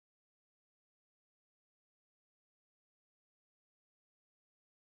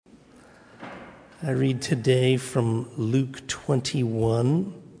I read today from Luke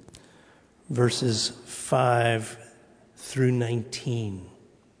 21, verses 5 through 19.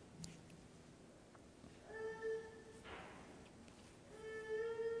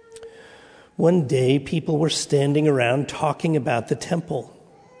 One day, people were standing around talking about the temple,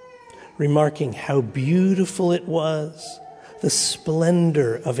 remarking how beautiful it was, the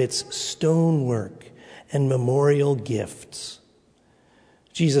splendor of its stonework and memorial gifts.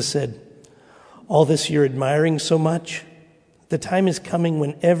 Jesus said, "All this you're admiring so much? The time is coming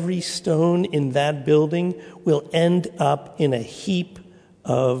when every stone in that building will end up in a heap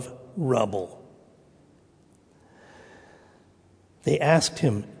of rubble." They asked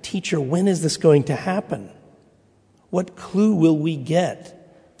him, "Teacher, when is this going to happen? What clue will we get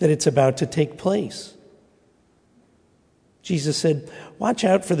that it's about to take place?" Jesus said, "Watch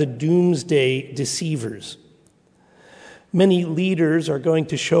out for the doomsday deceivers. Many leaders are going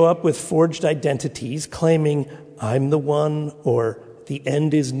to show up with forged identities, claiming, 'I'm the one,' or 'the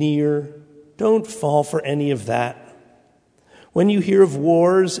end is near.' Don't fall for any of that. When you hear of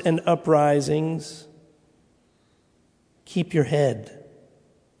wars and uprisings, keep your head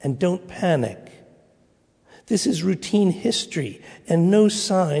and don't panic. This is routine history and no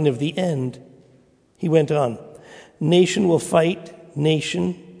sign of the end." He went on, "Nation will fight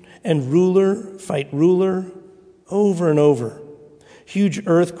nation and ruler fight ruler over and over. Huge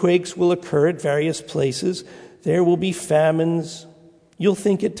earthquakes will occur at various places. There will be famines. You'll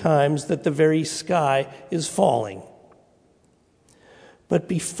think at times that the very sky is falling. But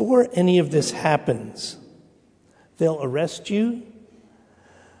before any of this happens, they'll arrest you,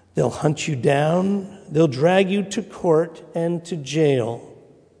 they'll hunt you down, they'll drag you to court and to jail.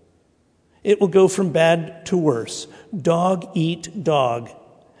 It will go from bad to worse. Dog eat dog.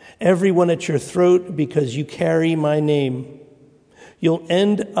 Everyone at your throat because you carry my name. You'll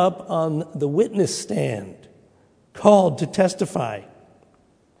end up on the witness stand, called to testify.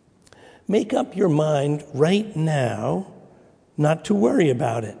 Make up your mind right now not to worry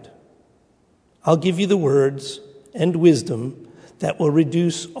about it. I'll give you the words and wisdom that will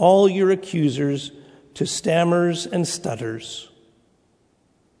reduce all your accusers to stammers and stutters.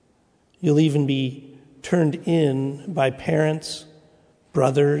 You'll even be turned in by parents,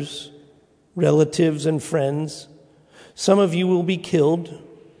 brothers, relatives, and friends. Some of you will be killed.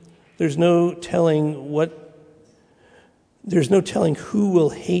 There's no telling who will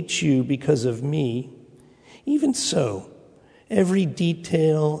hate you because of me. Even so, every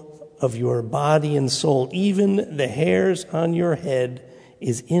detail of your body and soul, even the hairs on your head,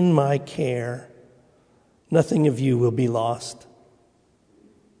 is in my care. Nothing of you will be lost."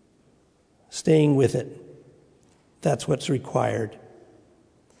 Staying with it, that's what's required.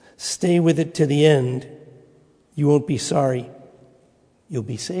 Stay with it to the end. You won't be sorry. You'll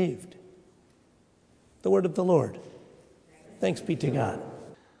be saved. The word of the Lord. Thanks be to God.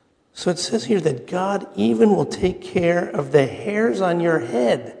 So it says here that God even will take care of the hairs on your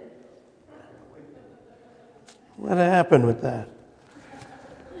head. What happened with that?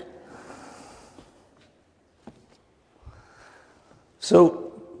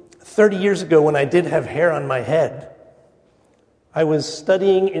 So 30 years ago, when I did have hair on my head, I was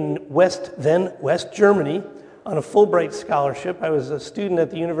studying in West Germany on a Fulbright scholarship. I was a student at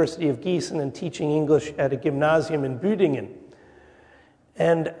the University of Gießen and teaching English at a gymnasium in Büdingen.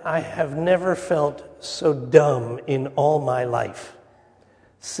 And I have never felt so dumb in all my life.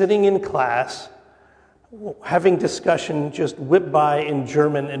 Sitting in class, having discussion just whipped by in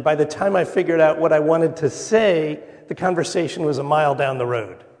German, and by the time I figured out what I wanted to say, the conversation was a mile down the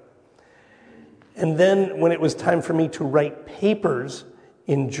road. And then when it was time for me to write papers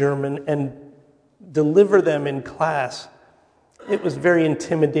in German and deliver them in class, it was very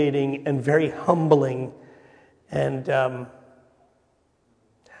intimidating and very humbling. And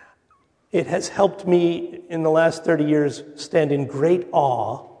it has helped me in the last 30 years stand in great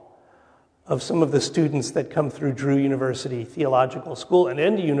awe of some of the students that come through Drew University Theological School and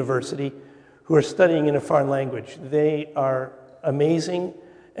Indy University who are studying in a foreign language. They are amazing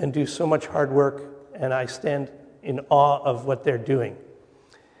and do so much hard work, and I stand in awe of what they're doing.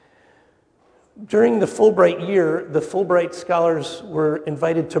 During the Fulbright year, the Fulbright scholars were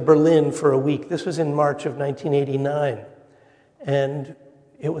invited to Berlin for a week. This was in March of 1989, and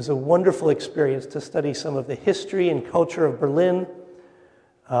it was a wonderful experience to study some of the history and culture of Berlin,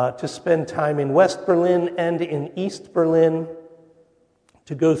 to spend time in West Berlin and in East Berlin,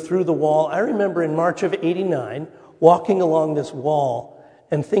 to go through the wall. I remember in March of '89 walking along this wall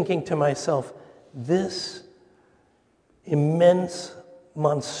and thinking to myself, this immense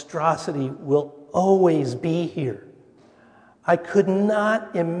monstrosity will always be here. I could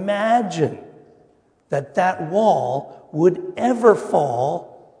not imagine that wall would ever fall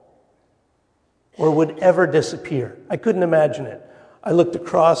or would ever disappear. I couldn't imagine it. I looked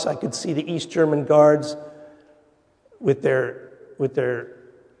across, I could see the East German guards with their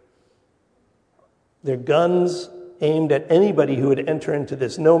guns aimed at anybody who would enter into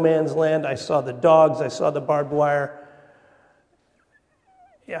this no man's land. I saw the dogs, I saw the barbed wire.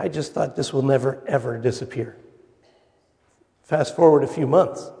 I just thought this will never, ever disappear. Fast forward a few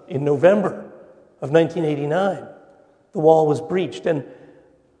months. In November of 1989, the wall was breached and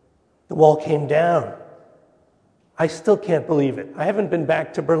the wall came down. I still can't believe it. I haven't been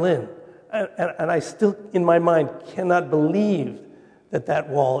back to Berlin. And I still, in my mind, cannot believe that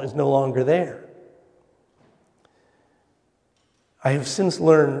wall is no longer there. I have since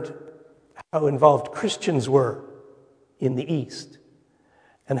learned how involved Christians were in the East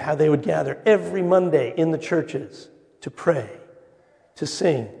and how they would gather every Monday in the churches to pray, to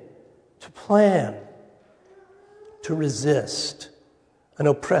sing, to plan, to resist an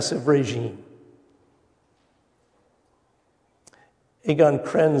oppressive regime. Egon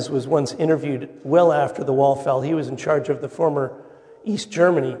Krenz was once interviewed well after the wall fell. He was in charge of the former East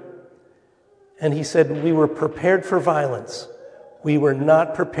Germany. And he said, "We were prepared for violence. We were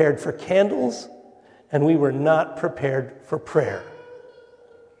not prepared for candles, and we were not prepared for prayer."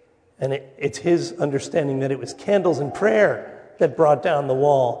 And it's his understanding that it was candles and prayer that brought down the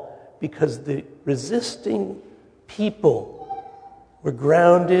wall, because the resisting people were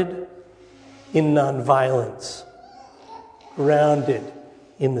grounded in nonviolence, grounded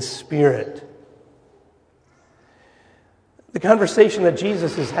in the Spirit. The conversation that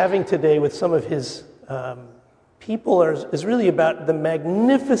Jesus is having today with some of his people is really about the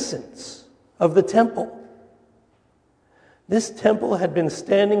magnificence of the temple. This temple had been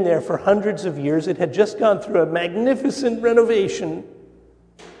standing there for hundreds of years. It had just gone through a magnificent renovation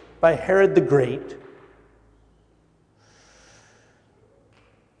by Herod the Great.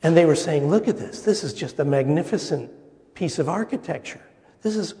 And they were saying, "Look at this. This is just a magnificent piece of architecture.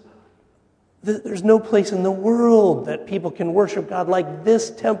 There's no place in the world that people can worship God like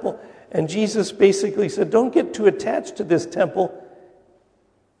this temple." And Jesus basically said, "Don't get too attached to this temple.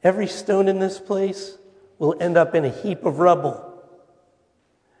 Every stone in this place will end up in a heap of rubble."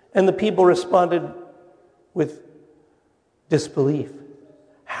 And the people responded with disbelief.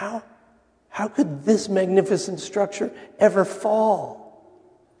 How could this magnificent structure ever fall?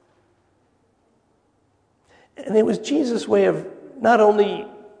 And it was Jesus' way of not only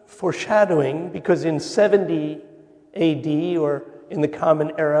foreshadowing, because in 70 AD, or in the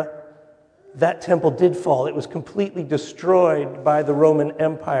Common Era, that temple did fall. It was completely destroyed by the Roman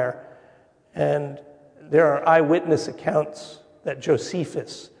Empire. And there are eyewitness accounts that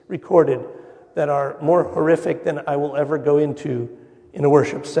Josephus recorded that are more horrific than I will ever go into in a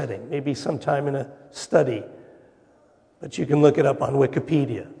worship setting, maybe sometime in a study. But you can look it up on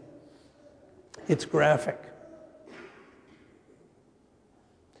Wikipedia. It's graphic.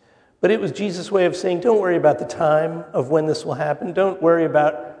 But it was Jesus' way of saying, don't worry about the time of when this will happen. Don't worry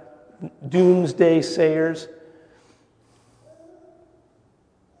about doomsday sayers.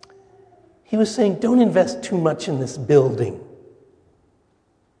 He was saying, don't invest too much in this building.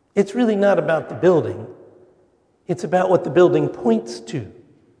 It's really not about the building. It's about what the building points to.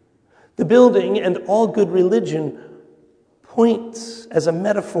 The building and all good religion points as a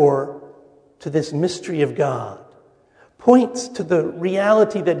metaphor to this mystery of God, points to the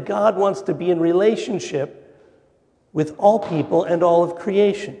reality that God wants to be in relationship with all people and all of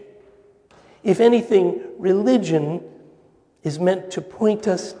creation. If anything, religion is meant to point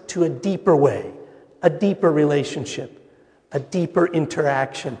us to a deeper way, a deeper relationship, a deeper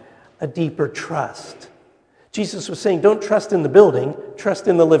interaction, a deeper trust. Jesus was saying, don't trust in the building, trust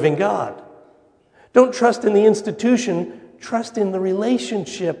in the living God. Don't trust in the institution, trust in the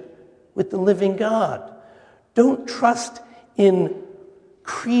relationship with the living God. Don't trust in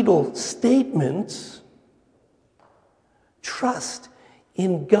creedal statements. Trust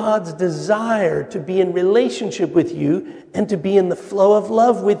in God's desire to be in relationship with you and to be in the flow of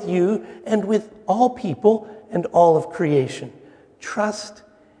love with you and with all people and all of creation. Trust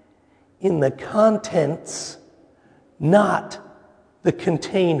in the contents, not the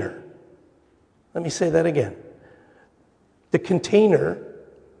container. Let me say that again. The container,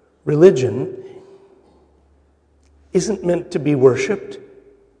 religion, isn't meant to be worshipped.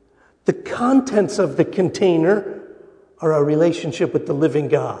 The contents of the container are a relationship with the living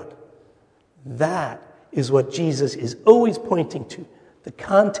God. That is what Jesus is always pointing to. The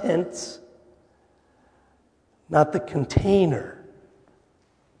contents, not the container.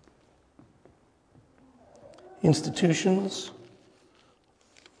 Institutions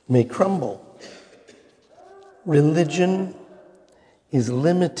may crumble. Religion is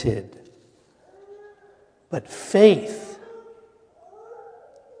limited, but faith,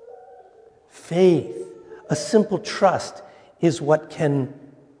 a simple trust, is what can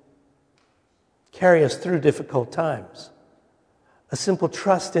carry us through difficult times. A simple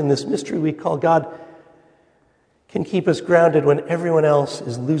trust in this mystery we call God can keep us grounded when everyone else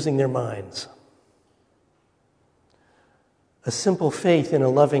is losing their minds. A simple faith in a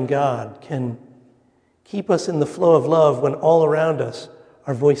loving God can keep us in the flow of love when all around us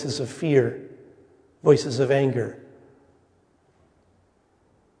are voices of fear, voices of anger,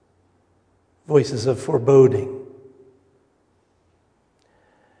 voices of foreboding.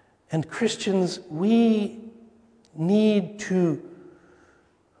 And Christians, we need to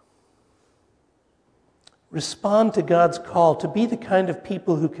respond to God's call to be the kind of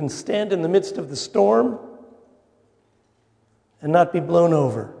people who can stand in the midst of the storm and not be blown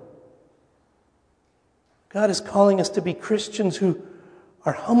over. God is calling us to be Christians who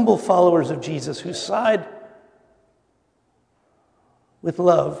are humble followers of Jesus, who side with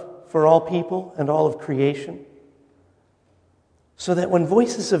love for all people and all of creation, so that when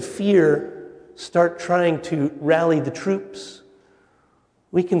voices of fear start trying to rally the troops,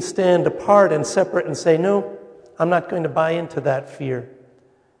 we can stand apart and separate and say, no, I'm not going to buy into that fear.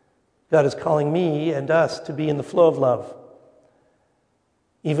 God is calling me and us to be in the flow of love,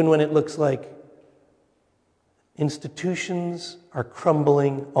 even when it looks like institutions are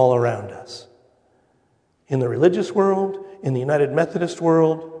crumbling all around us. In the religious world, in the United Methodist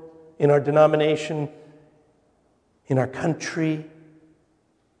world, in our denomination, in our country,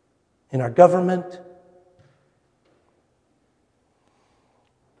 in our government.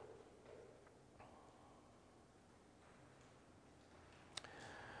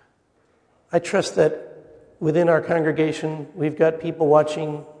 I trust that within our congregation, we've got people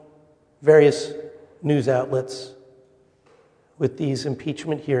watching various news outlets with these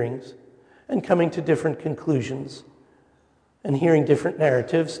impeachment hearings and coming to different conclusions and hearing different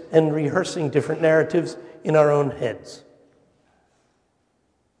narratives and rehearsing different narratives in our own heads.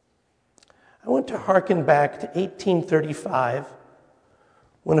 I want to hearken back to 1835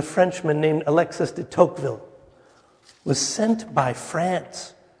 when a Frenchman named Alexis de Tocqueville was sent by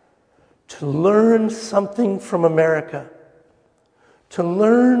France to learn something from America, to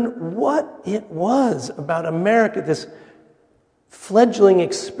learn what it was about America, this fledgling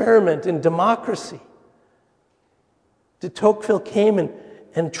experiment in democracy. De Tocqueville came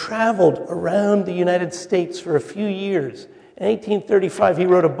and traveled around the United States for a few years. In 1835, he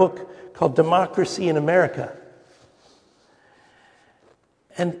wrote a book called Democracy in America.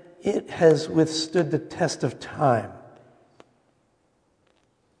 And it has withstood the test of time.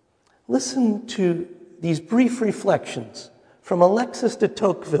 Listen to these brief reflections from Alexis de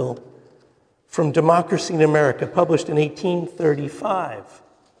Tocqueville from Democracy in America, published in 1835.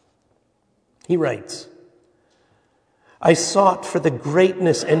 He writes, I sought for the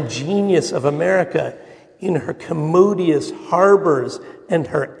greatness and genius of America in her commodious harbors and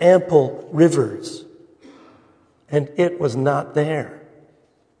her ample rivers, and it was not there.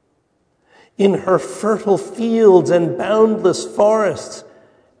 In her fertile fields and boundless forests,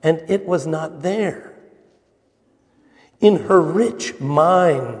 and it was not there. In her rich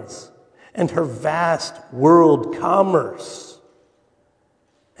mines and her vast world commerce,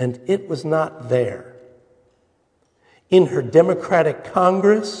 and it was not there. In her democratic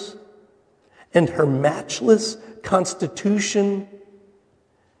Congress and her matchless Constitution,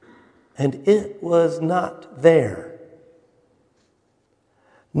 and it was not there.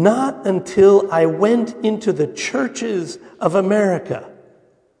 Not until I went into the churches of America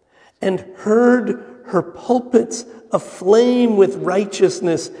and heard her pulpits aflame with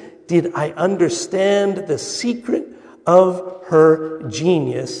righteousness did I understand the secret of her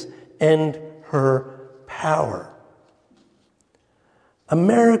genius and her power.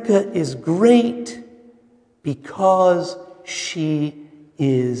 America is great because she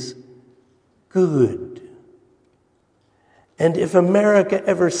is good. And if America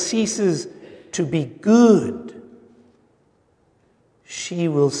ever ceases to be good, she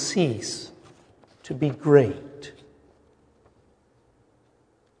will cease to be great.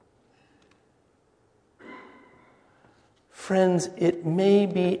 Friends, it may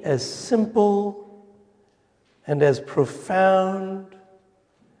be as simple and as profound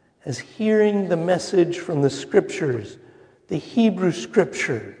as hearing the message from the Scriptures, the Hebrew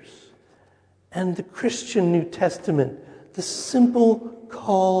Scriptures, and the Christian New Testament, the simple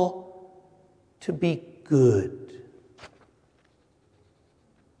call to be good.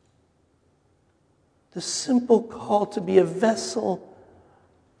 The simple call to be a vessel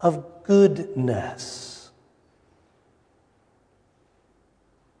of goodness.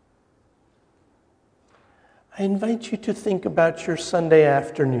 I invite you to think about your Sunday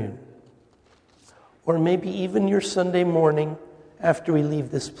afternoon, or maybe even your Sunday morning after we leave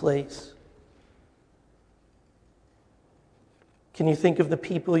this place. Can you think of the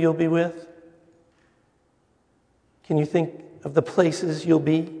people you'll be with? Can you think of the places you'll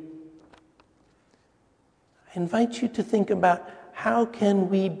be? I invite you to think about how can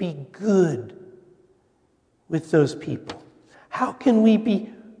we be good with those people? How can we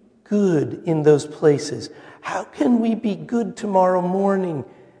be good in those places? How can we be good tomorrow morning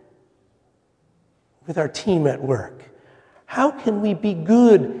with our team at work? How can we be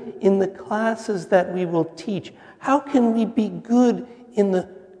good in the classes that we will teach? How can we be good in the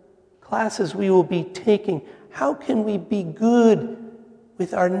classes we will be taking? How can we be good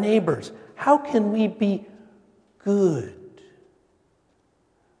with our neighbors? How can we be good?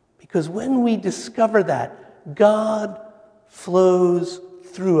 Because when we discover that, God flows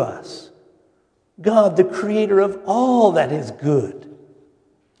through us. God, the creator of all that is good.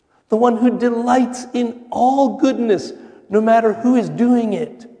 The one who delights in all goodness, no matter who is doing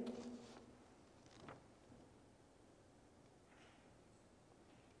it.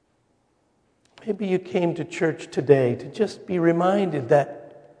 Maybe you came to church today to just be reminded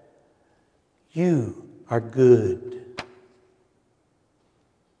that you are good.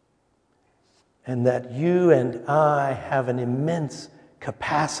 And that you and I have an immense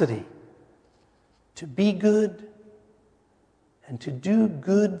capacity to be good and to do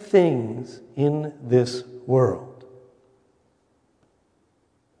good things in this world.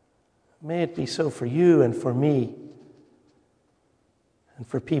 May it be so for you and for me and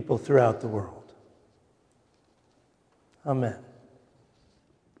for people throughout the world. Amen.